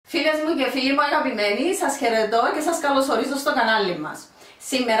Φίλες μου και φίλοι μου αγαπημένοι, σας χαιρετώ και σας καλωσορίζω στο κανάλι μας.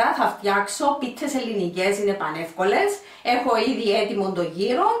 Σήμερα θα φτιάξω πίτες ελληνικές, είναι πανεύκολες. Έχω ήδη έτοιμο το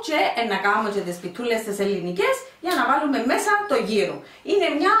γύρο και να κάνουμε και τις πιτούλες τις ελληνικές για να βάλουμε μέσα το γύρο. Είναι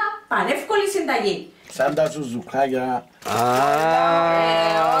μια πανεύκολη συνταγή. Σαν τα ζουζουκάκια.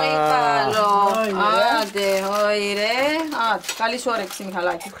 Όχι καλό. Άντε, όχι ρε. Καλή σου όρεξη,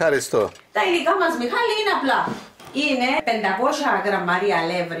 Μιχαλάκη. Ευχαριστώ. Τα υλικά μας, Μιχάλη, είναι απλά. Είναι 500 γραμμάρια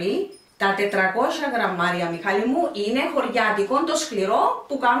αλεύρι. Τα 400 γραμμάρια, Μιχάλη μου, είναι χωριάτικο, το σκληρό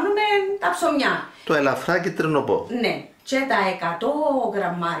που κάνουμε τα ψωμιά. Το ελαφρά κίτρινο. Ναι. Και τα 100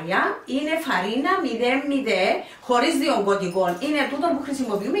 γραμμάρια είναι φαρίνα 0,0 χωρίς διογκωτικό. Είναι τούτο που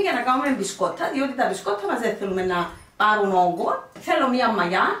χρησιμοποιούμε για να κάνουμε μπισκότα, διότι τα μπισκότα μας δεν θέλουμε να πάρουν όγκο. Θέλω μία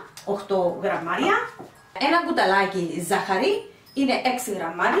μαγιά, 8 γραμμάρια. Ένα κουταλάκι ζάχαρη, είναι 6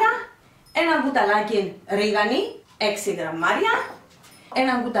 γραμμάρια. Ένα κουταλάκι ρίγανη, 6 γραμμάρια.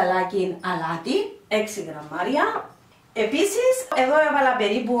 Ένα κουταλάκι αλάτι, 6 γραμμάρια. Επίσης, εδώ έβαλα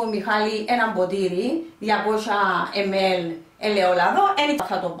περίπου, Μιχάλη, ένα ποτήρι, 200 ml ελαιόλαδο. Δεν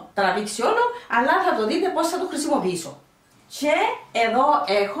θα το τραβήξει όλο, αλλά θα το δείτε πώς θα το χρησιμοποιήσω. Και εδώ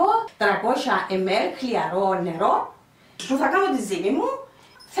έχω 300 ml χλιαρό νερό, που θα κάνω τη ζύμη μου.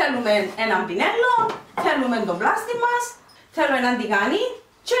 Θέλουμε έναν πινέλο, θέλουμε το πλάστη μας, θέλω έναν τηγάνι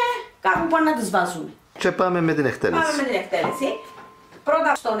και κάπου πάνω να τις βάζουμε. Και πάμε με την εκτέλεση. Πάμε με την εκτέλεση.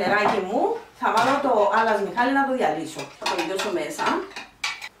 Πρώτα στο νεράκι μου θα βάλω το άλλα, Μιχάλη, να το διαλύσω. Θα το λιώσω μέσα.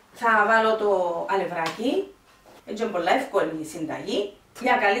 Θα βάλω το αλευράκι. Έτσι είναι πολλά εύκολη συνταγή.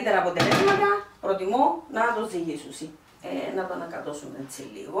 Για καλύτερα αποτελέσματα προτιμώ να το ζυγίσουν. Να το ανακατώσουμε έτσι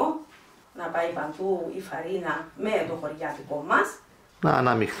λίγο. Να πάει παντού η φαρίνα με το χωριάτικο μας. Να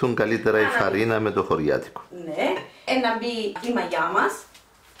αναμειχθούν καλύτερα η φαρίνα με το χωριάτικο. Ναι. Να μπει η μαγιά μας.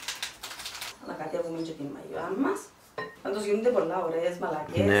 Να κατέβουμε και τη μαγιά μας. Να τους γίνονται πολλά ωραίες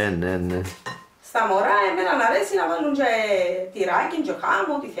μαλακές. Ναι. Στα μωρά εμένα μου αρέσει να βάλουν και τυράκι και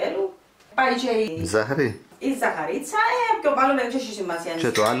χάμο, ό,τι θέλουν. Πάει και Ζάχαρη. η ζαχαρίτσα, πιο βάλουμε και έχει σημασία.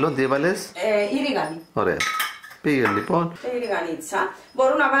 Και το άλλο τι έβαλες? Η ρίγανη. Ωραία. Πήγε λοιπόν. Η ρίγανίτσα.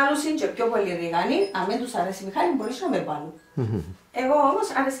 Μπορούν να βάλουν και πιο πολύ ρίγανη. Αν δεν τους αρέσει, Μιχάλη, μπορείς να με βάλουν. Εγώ όμως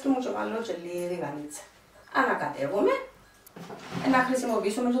αρέσει μου και βάλω και λίγη ρίγανίτσα. Ανακατεύουμε. Να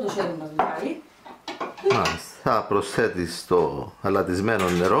χρησιμοποιήσουμε και το σέρι μας, Μιχάλη. Θα προσθέτεις το αλατισμένο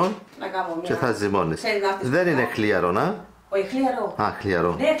νερό και θα ζυμώνεις. Δεν είναι χλιαρό, να? Όχι, χλιαρό.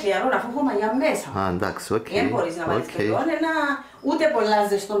 Χλιαρό. Ναι, χλιαρό, αφού έχω μαγιά μέσα. Εντάξει, οκ. Δεν μπορείς να βάλεις ούτε πολλά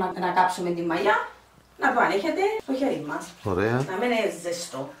ζεστό να κάψουμε τη μαγιά. Να το ανέχετε στο χέρι μας. Ωραία. Να μην είναι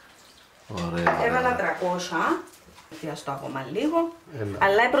ζεστό. Ωραία. Έβαλα 300. Χρειαστώ ακόμα λίγο.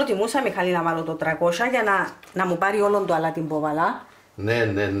 Αλλά προτιμούσα, Μιχάλη, να βάλω το 300 για να μου πάρει όλο το αλάτι που έβαλα. Ναι.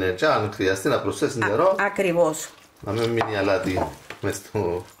 Και αν χρειαστεί να προσθέσεις νερό. Ακριβώς. Να μην μείνει αλάτι μες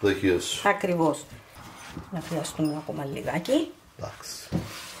στο δοχείο σου. Ακριβώς. Να χρειαστούμε ακόμα λιγάκι. Εντάξει.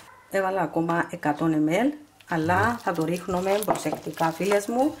 Έβαλα ακόμα 100 ml, αλλά θα το ρίχνουμε προσεκτικά, φίλες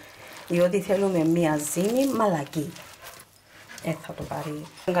μου, διότι θέλουμε μία ζύμη μαλακή. Θα το πάρει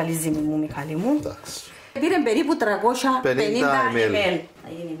καλή ζύμη μου, Μιχάλη μου. Εντάξει. Πήρε περίπου 350 ml. Θα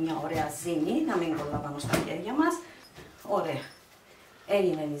γίνει μια ωραία ζύμη, να μην κολλά πάνω στα χέρια μας. Ωραία.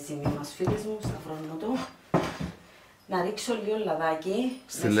 Έγινε η ζύμη μας, φίλες μου, σταυρώνω το. Να ρίξω λίγο λαδάκι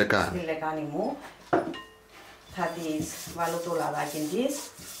στη λεκάνη μου. Θα της βάλω το λαδάκι της.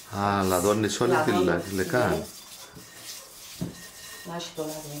 Λαδώνεις όλη τη λεκάνη. Να έχει το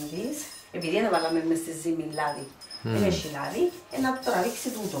λαδί της. Επειδή δεν βάλαμε μες στη ζύμη λάδι, δεν έχει λάδι, να το τραβήξει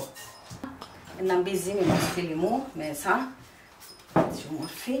τούτο. Να μπει η ζύμη μας, φίλοι μου, μέσα. Έτσι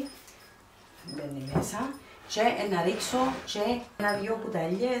όμορφη. Μπαίνει μέσα. Και να ρίξω και ένα-δυο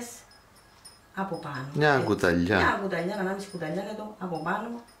κουταλιές από πάνω. Μια κουταλιά. Μια κουταλιά, 1,5 κουταλιά εδώ από πάνω.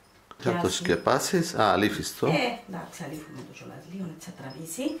 Θα το σκεπάσεις. Αλήφεις το. Εντάξει, αλήφουμε το κιόλας λίγο, έτσι θα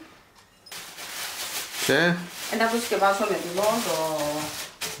τραβήσει. Και να το σκεπάσω με το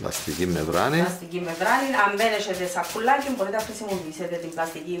πλαστική μεμβράνη. Αν δεν έχετε σακουλάκι, μπορείτε να χρησιμοποιήσετε την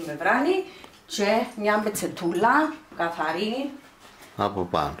πλαστική μεμβράνη και μια μπετσετούλα καθαρή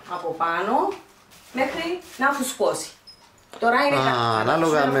από πάνω μέχρι να φουσκώσει. Τώρα είναι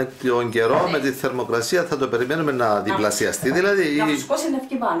ανάλογα με τον καιρό, με τη θερμοκρασία θα το περιμένουμε να διπλασιαστεί, δηλαδή. Να φουσκώσει, να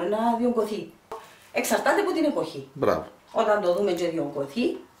βγει πάνω, να διογκωθεί. Εξαρτάται από την εποχή. Μπράβο. Όταν το δούμε και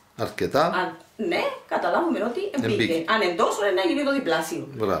διογκωθεί, αρκετά. Ναι, καταλάβουμε ότι εμπήκε. Αν εντός να γίνει το διπλάσιο.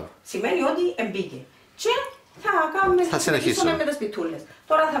 Μπράβο. Σημαίνει ότι εμπήκε. Και θα συνεχίσουμε με τις πιτούλες.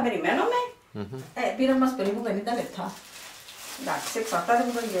 Τώρα θα περιμένουμε. Πήραν μας περίπου 50 λεπτά. Εντάξει, εξαρτάται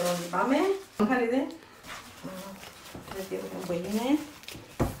από τον καιρό. Πάμε. Χαλίδε.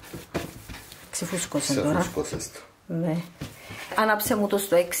 Ξεφούσκωσε τώρα. Ξεφούσκωσες το. Ναι. Άναψε μου το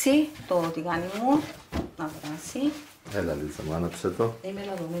στο 6 το τηγάνι μου να βράσει. Έλα Ελίζα μου, άναψε το. Είμαι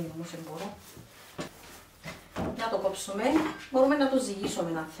λαδωμένη όμως, δεν μπορώ. Να το κόψουμε. Μπορούμε να το ζυγίσουμε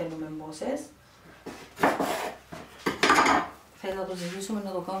αν θέλουμε μπόσες. Θέλει να το ζυγίσουμε,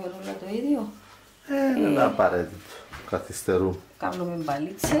 να το κάνουμε όλα το ίδιο. Είναι απαραίτητο. Καθυστερούμε. Κάνουμε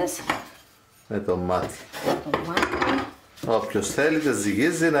μπαλίτσες. Με το μάτι. Το μάτι. Όποιος θέλει τις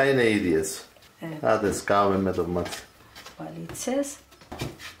ζυγίζει να είναι ίδιες. Να τις κάνουμε με το μάτι. Μπαλίτσες.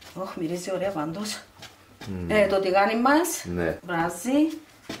 Όχι, μυρίζει ωραία πάντως. Το τηγάνι μας βράζει.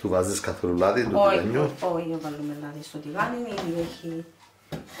 Του βάζεις καθόλου λάδι του τηγανιού? Όχι, βάλουμε λάδι στο τηγάνι, ήδη έχει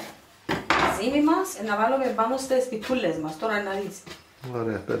ζύμη μας. Να βάλουμε πάνω στις πιτούλες μας, τώρα να δεις.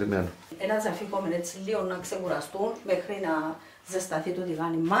 Ωραία, περιμένω. Να τις αφήνουμε έτσι λίγο να ξεκουραστούν μέχρι να ζεσταθεί το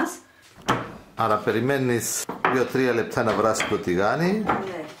τηγάνι μας. Άρα περιμένεις 2-3 λεπτά να βράσει το τηγάνι.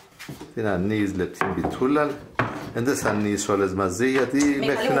 Ναι. Την ανοίγεις λεπτή πιτούλα. Δεν τις ανοίγεις όλες μαζί γιατί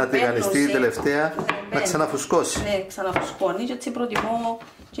μέχρι να τηγανιστεί η τελευταία να ξαναφουσκώσει. Ναι, ξαναφουσκώνει και έτσι προτιμώ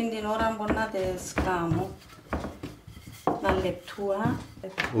και την ώρα που να τις κάνω. Ένα λεπτούα.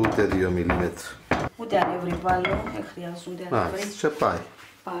 Ούτε 2 μιλιμέτρα. Ούτε αλεύρι βάλω, χρειάζονται αλεύρι. Και πάει.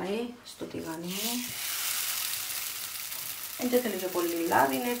 Πάει στο τηγάνι μου. Δεν θέλει και πολύ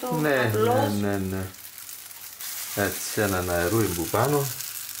λάδι, είναι το απλώς. Ναι. Έτσι, έναν αερούι που πάνω.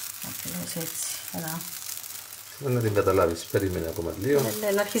 Απλώς έτσι. Να την καταλάβεις, περίμενε ακόμα λίγο.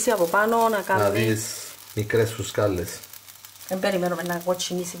 Να αρχίσει από πάνω να κάνει. Να δεις μικρές φουσκάλες. Δεν περιμένουμε να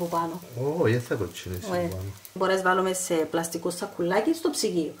κοτσινίσει από πάνω. Όχι, δεν θα κοτσινίσει από πάνω. Μπορείς να βάλουμε σε πλαστικό σακουλάκι στο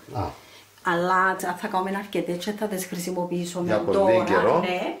ψυγείο. Αλλά αν θα κάνουμε αρκετές και θα τις χρησιμοποιήσουμε για πολύ τώρα. καιρό.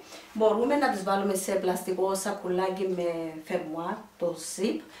 Ναι, μπορούμε να τις βάλουμε σε πλαστικό σακουλάκι με φερμουάρ, το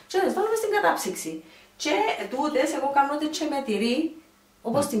zip, και να τις βάλουμε στην κατάψυξη. Και τούτες εγώ κάνω και με τυρί,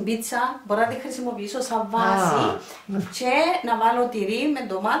 όπως την πίτσα, μπορώ να τη χρησιμοποιήσω σαν βάση και να βάλω τυρί με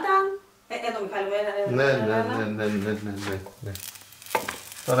ντομάτα. Εδώ Μιχάλη, ναι.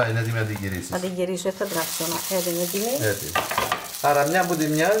 Τώρα είναι έτοιμη να την γυρίσεις. Να την γυρίσω, δεν θα τράξω να είναι έτοιμη. Άρα μια από τη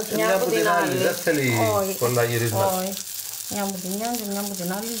μια και μια από την άλλη. Δεν θέλει πολλά γυρίσματα. Όχι. Μια από τη μια και μια από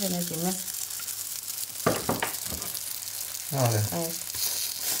την άλλη δεν είναι έτοιμη. Ωραία.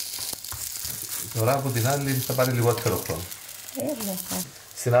 Τώρα από την άλλη θα πάρει λιγότερο χρόνο.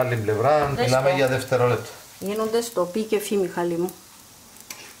 Στην άλλη πλευρά μιλάμε για δευτερόλεπτα. Γίνονται στο πι και φι, Μιχάλη μου.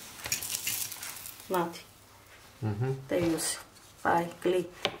 Νάτι. Τέλειωσε. Πάει, κλεί.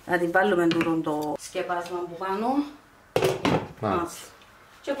 Να την βάλουμε το σκεπάσμα που πάνω.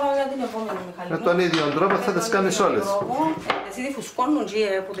 Και πάω για την επόμενη, Μιχάλη. Με τον ίδιο τρόπο θα τις κάνεις όλες. Εσύ τη φουσκώνουν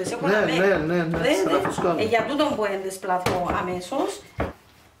και που τις έχουν ναι. Για τούτο που δεν τις πλαθώ αμέσως.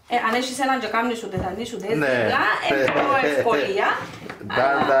 Αν έχεις έναν και κάνεις ούτε θα νείς ούτε δίπλα, έχω ευκολία.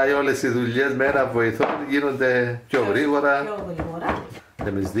 Πάντα όλες οι δουλειές με ένα βοηθό γίνονται πιο γρήγορα.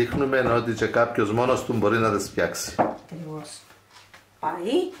 Εμείς δείχνουμε ότι και κάποιος μόνος του μπορεί να τις φτιάξει. Ακριβώς.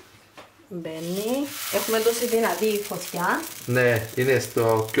 Πάει, μπαίνει, έχουμε δώσει δυνατή φωτιά. Ναι, είναι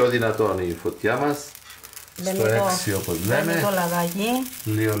στο πιο δυνατό η φωτιά μας. Στο 6 όπως λέμε. Μπαίνει το λαδάκι.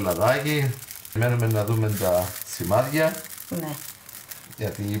 Λίγο λαδάκι. Μένουμε να δούμε τα σημάδια. Ναι.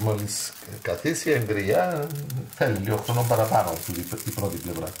 Γιατί μόλις καθίσει εγκριά θέλει λίγο χρόνο παραπάνω από την πρώτη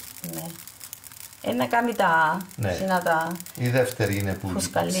πλευρά. Ναι. Να κάνει τα συνάτα. Η δεύτερη είναι που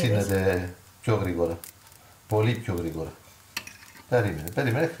ψήνεται πιο γρήγορα. Πολύ πιο γρήγορα.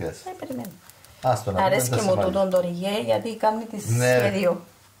 Περίμενε, χρειάζεται. Περίμενε. Αρέσει και μου τούτον το ριγέ γιατί κάνει τη σχέδιο.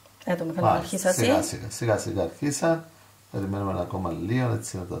 Το Μιχάλη να αρχίσει. Σιγά αρχίσα. Περιμένουμε ακόμα λίγο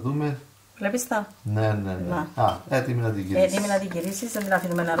έτσι να τα δούμε. Βλέπεις τα. Ναι. Έτοιμη να την γυρίσεις. Έτοιμη να την γυρίσεις, δεν την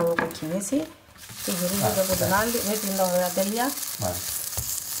αφήνουμε να ρογοκοκκινήσει. Τη γυρίζεις από την άλλη, με την ωραία τέλεια.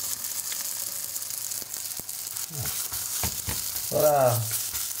 Τώρα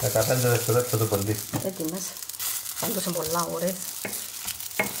 15 δευτερόλεπτα το πολύ. Έτοιμες. Πάντως είναι πολλά ωραίες.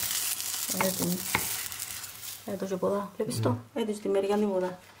 Έτοιμη. Έτω και ποδά. Βλέπεις το. Έτσι στη μεριά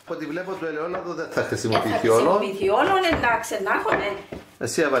τίποτα. Από ό,τι βλέπω το ελαιόλαδο δεν θα χρησιμοποιηθεί όλο. Θα χρησιμοποιηθεί όλο, εντάξει, να έχω, ναι.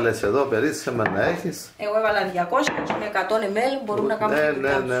 Εσύ έβαλες εδώ περίσσεμα να έχεις. Εγώ έβαλα 200 και με 100 ml μπορούν να κάνουν τη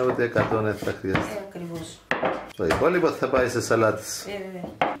δουλειά τους. Ναι, ούτε 100 δεν θα χρειαστεί. Ακριβώς. Το υπόλοιπο θα πάει σε σαλάτες.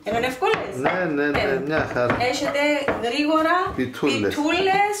 Είναι εύκολες. Ναι, μια χαρά. Έχετε γρήγορα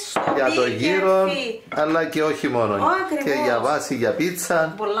πιτούλες για το γύρο, αλλά και όχι μόνο. Και για βάση, για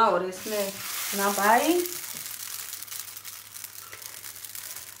πίτσα. Πολλά ωραίες, ναι. Να πάει.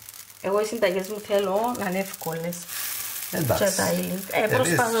 Εγώ οι συνταγές μου θέλω να είναι εύκολες. Εντάξει.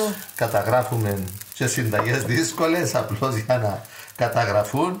 Εμείς καταγράφουμε και συνταγές δύσκολες απλώς για να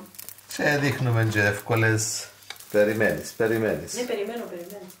καταγραφούν και δείχνουμε και εύκολες. Περιμένεις. Ναι, περιμένω.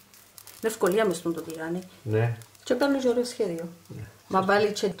 Είναι ευκολία μες στον το τηγάνι. Ναι. Και παίρνω και ωραίο σχέδιο. Μα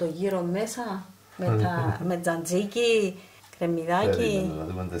βάλει και το γύρο μέσα, με τζαντζίκι, κρεμμυδάκι.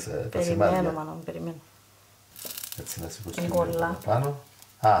 Περιμένω, μάλλον, περιμένω. Έτσι να σηκώσουμε λίγο πάνω.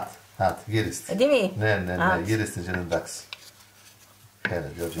 Γύριστε. Έτοιμη? Ναι, γύριστε και είναι εντάξει.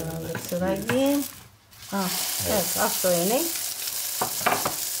 Αυτό είναι.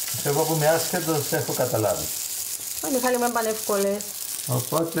 Εγώ που είμαι άσχετος έχω καταλάβει. Ο Μιχάλη μου είναι πανεύκολες.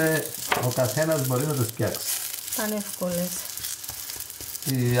 Οπότε ο καθένας μπορεί να το φτιάξει. Πανεύκολες.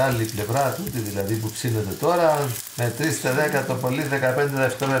 Η άλλη πλευρά τούτη δηλαδή που ψήνεται τώρα, μετρήστε 10 το πολύ 15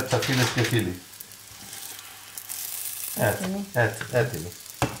 δευτερόλεπτα φίλες και φίλοι. Έτοιμοι.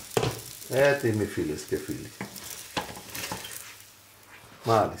 Έτοιμοι φίλες και φίλοι.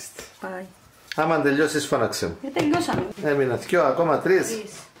 Μάλιστα. Πάει. Άμα τελειώσεις φώναξε μου. Τελειώσαμε. Έμεινα 2, ακόμα 3.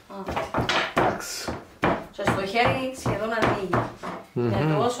 Εντάξει. Και στο χέρι σχεδόν ανοίγει.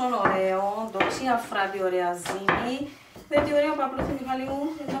 Είναι τόσο ωραίο, τόση αφράτη ωραία ζύμη. Δεν τι ωραίο παπλώθη Μιχάλη μου,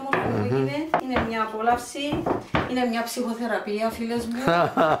 είναι όμορφο που είναι μια απόλαυση, είναι μια ψυχοθεραπεία φίλες μου.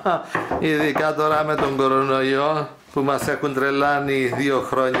 Ειδικά τώρα με τον κορονοϊό που μας έχουν τρελάνει 2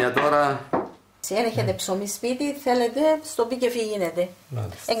 χρόνια τώρα. Αν έχετε ψωμί σπίτι, θέλετε, στο πει και φύγινετε.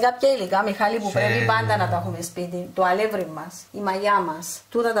 Εν κάποια υλικά, Μιχάλη, που πρέπει πάντα να τα έχουμε σπίτι. Το αλεύρι μας, η μαγιά μας.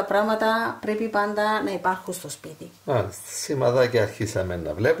 Τούτα τα πράγματα πρέπει πάντα να υπάρχουν στο σπίτι. Σημαδάκια αρχίσαμε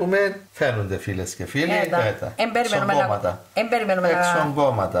να βλέπουμε. Φαίνονται φίλες και φίλοι. Εξογκώματα.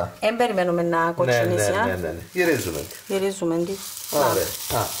 Εν περιμένουμε να κοτσινήσει. Ναι. Γυρίζουμε. Ωραία.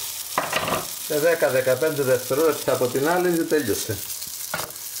 Σε 10-15 δευτερόλεπτα από την άλλη δεν τέλειωσε.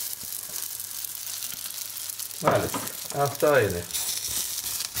 Μάλιστα, αυτό είναι.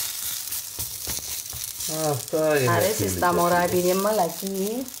 Αρέσει στα μωρά επειδή είναι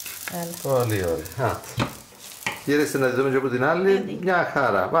μαλακή. Πολύ ωραία. Γύριστε να τη δούμε και από την άλλη. Μια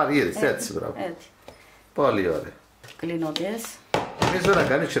χαρά. Γύριστε έτσι, μπράβο. Πολύ ωραία. Κλείνοντες. Νομίζω να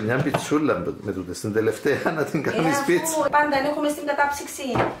κάνεις και μια πιτσούλα με τούτες, την τελευταία να την κάνεις πίτσα. Πάντα έχουμε στην κατάψυξη.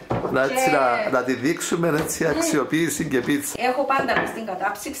 Να τη δείξουμε έτσι αξιοποίηση και πίτσα. Έχω πάντα στην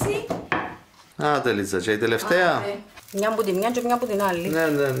κατάψυξη. Ελίζα, και η τελευταία. Μια από τη μια και μια από την άλλη.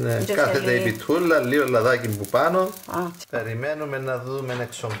 Ναι. Κάθεται η πιτούλα, λίγο λαδάκι που πάνω. Περιμένουμε να δούμε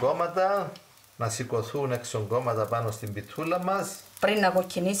εξογκώματα. Να σηκωθούν εξογκώματα πάνω στην πιτούλα μας. Πριν να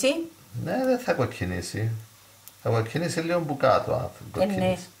κοκκινήσει. Ναι, δεν θα κοκκινήσει. Θα κοκκινήσει λίγο που κάτω.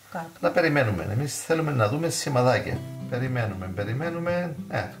 Ναι, κάτω. Να περιμένουμε. Εμείς θέλουμε να δούμε σημαδάκια. Περιμένουμε.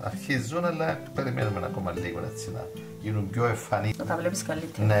 Αρχίζουν, αλλά περιμένουμε ακόμα λίγο έτσι να γίνουν πιο εμφανή. Να τα βλέπεις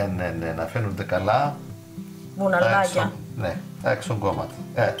καλύτερα. Ναι, να φαίνονται καλά. Βουναλάκια. Ναι, τα εξογκώματα.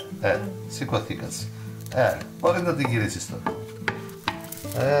 Σηκωθήκας. Μπορείς να την γυρίσεις τώρα.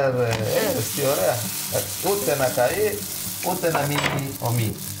 Τι ωραία. Ούτε να καεί, ούτε να μείνει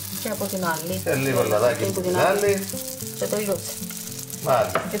ομή. Και από την άλλη. Και λίγο λαδάκι από την άλλη. Και τελειώσει.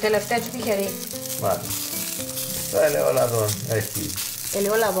 Μάλιστα. Και τελευταία και τυχερή. Μάλιστα. Το ελαιόλαδο έχει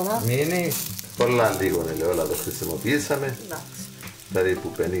μείνει. Πολλά λίγο ελαιόλαδο χρησιμοποιήσαμε.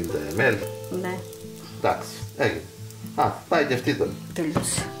 Περίπου 50 ml. Ναι. Εντάξει, έγινε. Πάει και αυτή τώρα.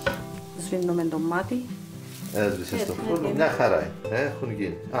 Τελείωσε. Σβήνουμε το μάτι. Έσβησε στο φούρνο, μια χαρά έχουν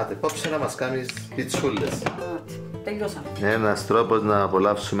γίνει. Κόψε να μας κάνεις πιτσούλες. Τελειώσαμε. Ένας τρόπος να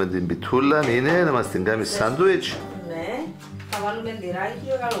απολαύσουμε την πιτσούλα είναι να μας την κάνεις σάντουιτς. Ναι, θα βάλουμε τυράκι,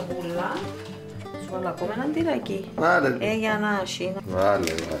 γαλοπούλα. Σου βάλω ακόμα ένα τυράκι. Βάλε. Για να έχει.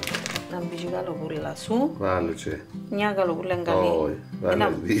 Βάλε. Να μπει η γαλοπούλα σου. Βάλε και. Μια γαλοπούλα είναι καλή. Όχι, βάλε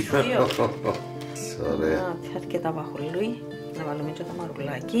 2. Ωραία. Αρκετά παχολούι. Να βάλουμε και το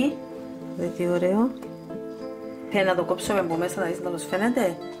μαρουλάκι. Δεν τι ωραίο. Θέλει να το κόψουμε από μέσα να δεις να το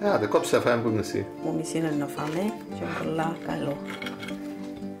φαίνεται. Δεν κόψε να φάμε που μισή. Που μισή είναι να φάμε και πολλά καλό.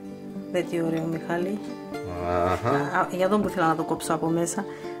 Δεν τι ωραίο Μιχάλη. Για τον που θέλω να το κόψω από μέσα.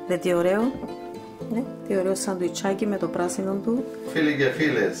 Δεν τι ωραίο. Ναι, τι ωραίο σαντουιτσάκι με το πράσινο του. Φίλοι και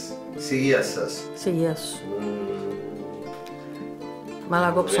φίλες, σιγεία σας. Σιγεία σου.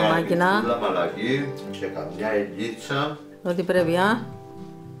 Μαλακό ψωμάκινα. Μαλακή και καμιά ελίτσα. Ό,τι πρέπει,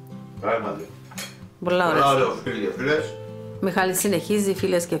 Πράγματι. Πολλά ωραία. Πολλά ωραίο φίλοι και φίλες. Μιχάλη συνεχίζει,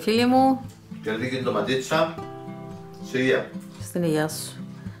 φίλες και φίλοι μου. Και δίκη ντοματίτσα. Σιγεία. Στην υγεία σου.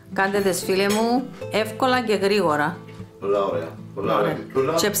 Κάντε τις φίλοι μου εύκολα και γρήγορα. Πολλά ωραία. Πολλά ωραία.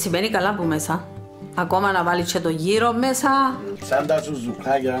 Και ψημένει καλά από μέσα. Ακόμα να βάλει και το γύρο μέσα. Σαν τα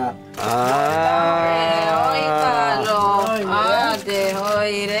σουζουκάκια. Όχι καλό. Άντε,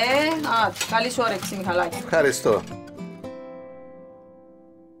 όχι ρε. Καλή σου όρεξη Μιχαλάκη. Ευχαριστώ.